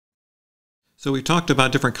So we've talked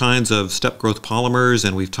about different kinds of step growth polymers,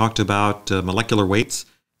 and we've talked about molecular weights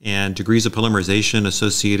and degrees of polymerization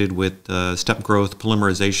associated with step growth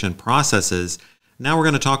polymerization processes. Now we're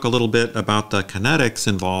going to talk a little bit about the kinetics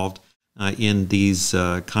involved in these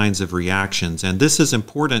kinds of reactions. And this is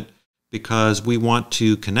important because we want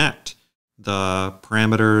to connect the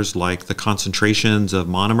parameters like the concentrations of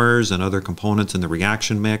monomers and other components in the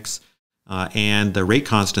reaction mix and the rate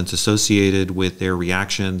constants associated with their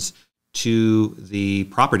reactions to the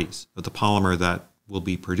properties of the polymer that will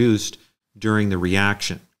be produced during the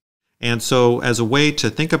reaction. And so as a way to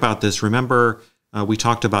think about this, remember we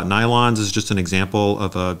talked about nylons as just an example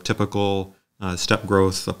of a typical step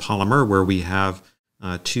growth polymer where we have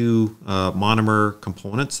two monomer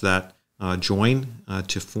components that join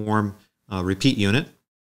to form a repeat unit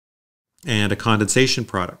and a condensation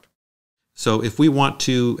product. So if we want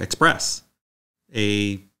to express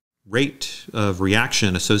a rate of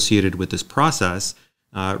reaction associated with this process,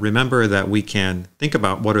 remember that we can think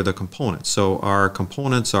about what are the components. So our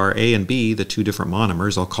components are A and B, the two different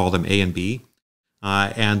monomers. I'll call them A and B.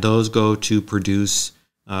 And those go to produce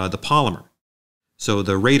the polymer. So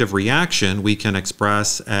the rate of reaction we can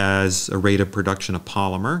express as a rate of production of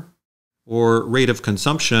polymer or rate of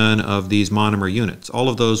consumption of these monomer units. All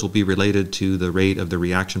of those will be related to the rate of the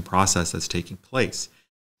reaction process that's taking place.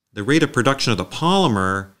 The rate of production of the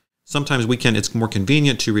polymer, sometimes it's more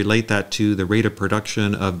convenient to relate that to the rate of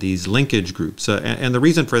production of these linkage groups. And the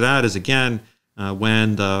reason for that is, again,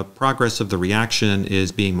 when the progress of the reaction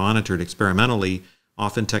is being monitored experimentally,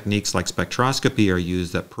 often techniques like spectroscopy are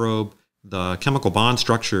used that probe the chemical bond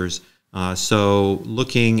structures. So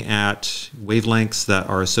looking at wavelengths that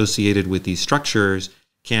are associated with these structures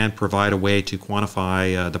can provide a way to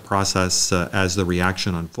quantify the process as the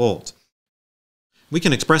reaction unfolds. We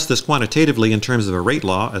can express this quantitatively in terms of a rate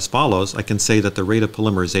law as follows. I can say that the rate of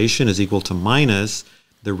polymerization is equal to minus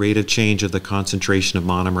the rate of change of the concentration of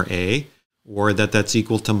monomer A, or that that's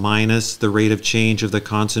equal to minus the rate of change of the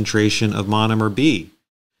concentration of monomer B.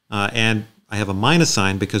 And I have a minus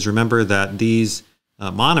sign because remember that these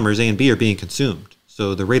monomers A and B are being consumed.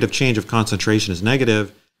 So the rate of change of concentration is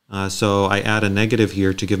negative, so I add a negative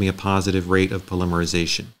here to give me a positive rate of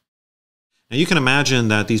polymerization. Now you can imagine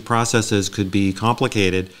that these processes could be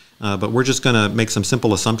complicated, but we're just going to make some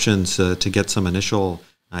simple assumptions to get some initial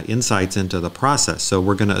insights into the process. So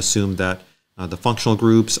we're going to assume that the functional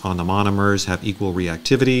groups on the monomers have equal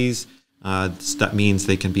reactivities. That means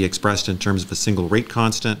they can be expressed in terms of a single rate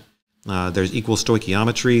constant. There's equal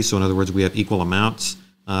stoichiometry, so in other words we have equal amounts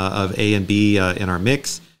of A and B in our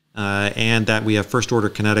mix, and that we have first order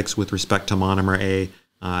kinetics with respect to monomer A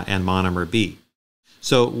and monomer B.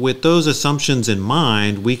 So with those assumptions in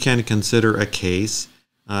mind, we can consider a case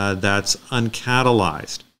that's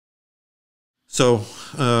uncatalyzed. So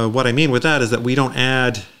what I mean with that is that we don't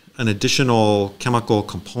add an additional chemical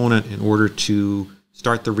component in order to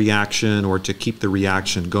start the reaction or to keep the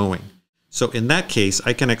reaction going. So in that case,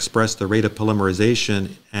 I can express the rate of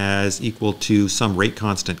polymerization as equal to some rate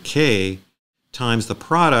constant K times the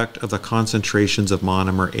product of the concentrations of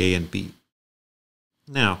monomer A and B.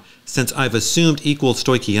 Now, since I've assumed equal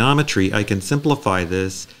stoichiometry, I can simplify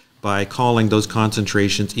this by calling those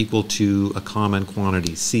concentrations equal to a common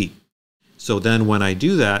quantity C. So then when I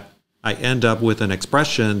do that, I end up with an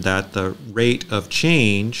expression that the rate of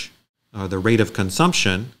change, the rate of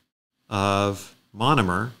consumption of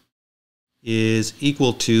monomer is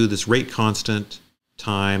equal to this rate constant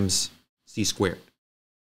times C squared.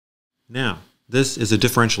 Now, this is a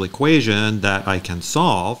differential equation that I can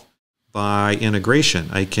solve by integration.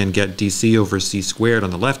 I can get dC over C squared on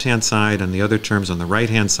the left-hand side and the other terms on the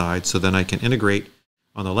right-hand side, so then I can integrate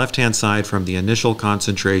on the left-hand side from the initial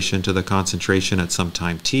concentration to the concentration at some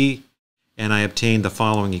time t, and I obtain the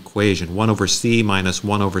following equation: 1 over C minus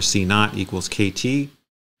 1 over C naught equals KT,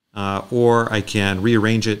 or I can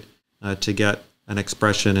rearrange it to get an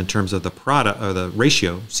expression in terms of the product or the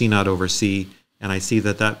ratio C naught over C, and I see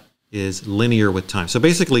that that is linear with time. So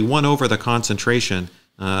basically 1 over the concentration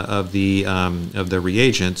of the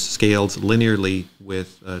reagents scales linearly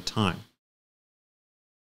with time.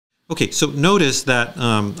 Okay, so notice that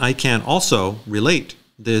I can also relate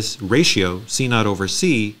this ratio C naught over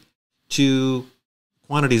C to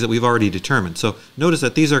quantities that we've already determined. So notice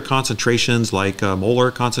that these are concentrations like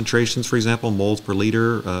molar concentrations, for example, moles per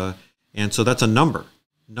liter, and so that's a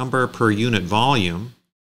number per unit volume.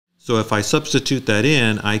 So if I substitute that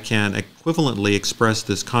in, I can equivalently express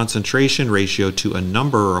this concentration ratio to a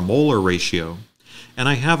number or a molar ratio. And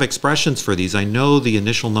I have expressions for these. I know the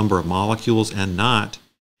initial number of molecules and not,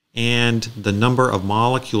 and the number of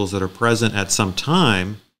molecules that are present at some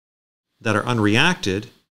time that are unreacted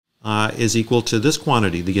is equal to this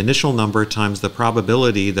quantity, the initial number times the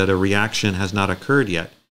probability that a reaction has not occurred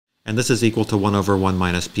yet. And this is equal to 1 over 1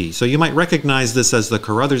 minus p. So you might recognize this as the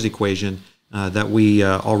Carruthers equation that we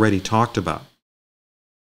already talked about.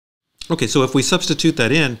 Okay, so if we substitute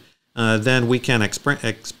that in, then we can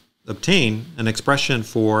obtain an expression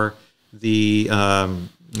for the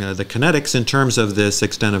kinetics in terms of this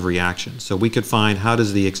extent of reaction. So we could find how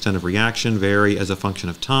does the extent of reaction vary as a function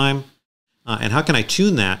of time, and how can I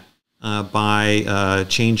tune that by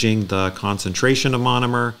changing the concentration of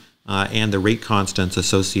monomer and the rate constants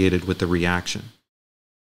associated with the reaction.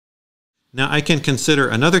 Now I can consider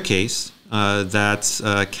another case that's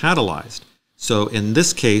catalyzed. So in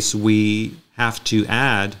this case, we have to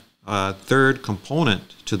add a third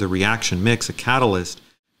component to the reaction mix, a catalyst,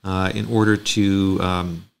 in order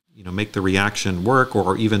to make the reaction work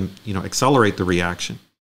or even accelerate the reaction.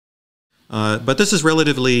 But this is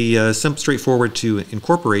relatively straightforward to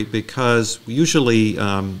incorporate because usually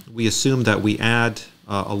we assume that we add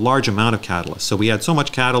a large amount of catalyst. So we add so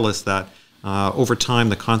much catalyst that over time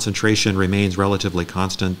the concentration remains relatively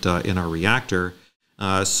constant in our reactor.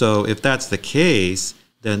 So if that's the case,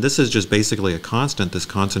 then this is just basically a constant, this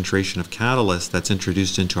concentration of catalyst that's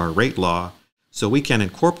introduced into our rate law. So we can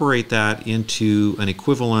incorporate that into an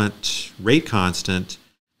equivalent rate constant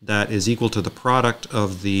that is equal to the product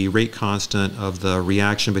of the rate constant of the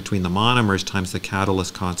reaction between the monomers times the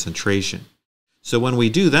catalyst concentration. So when we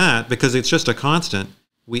do that, because it's just a constant,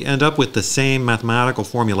 we end up with the same mathematical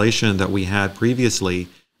formulation that we had previously.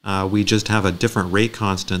 We just have a different rate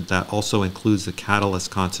constant that also includes the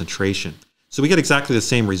catalyst concentration. So we get exactly the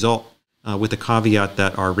same result with the caveat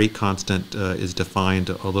that our rate constant is defined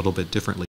a little bit differently.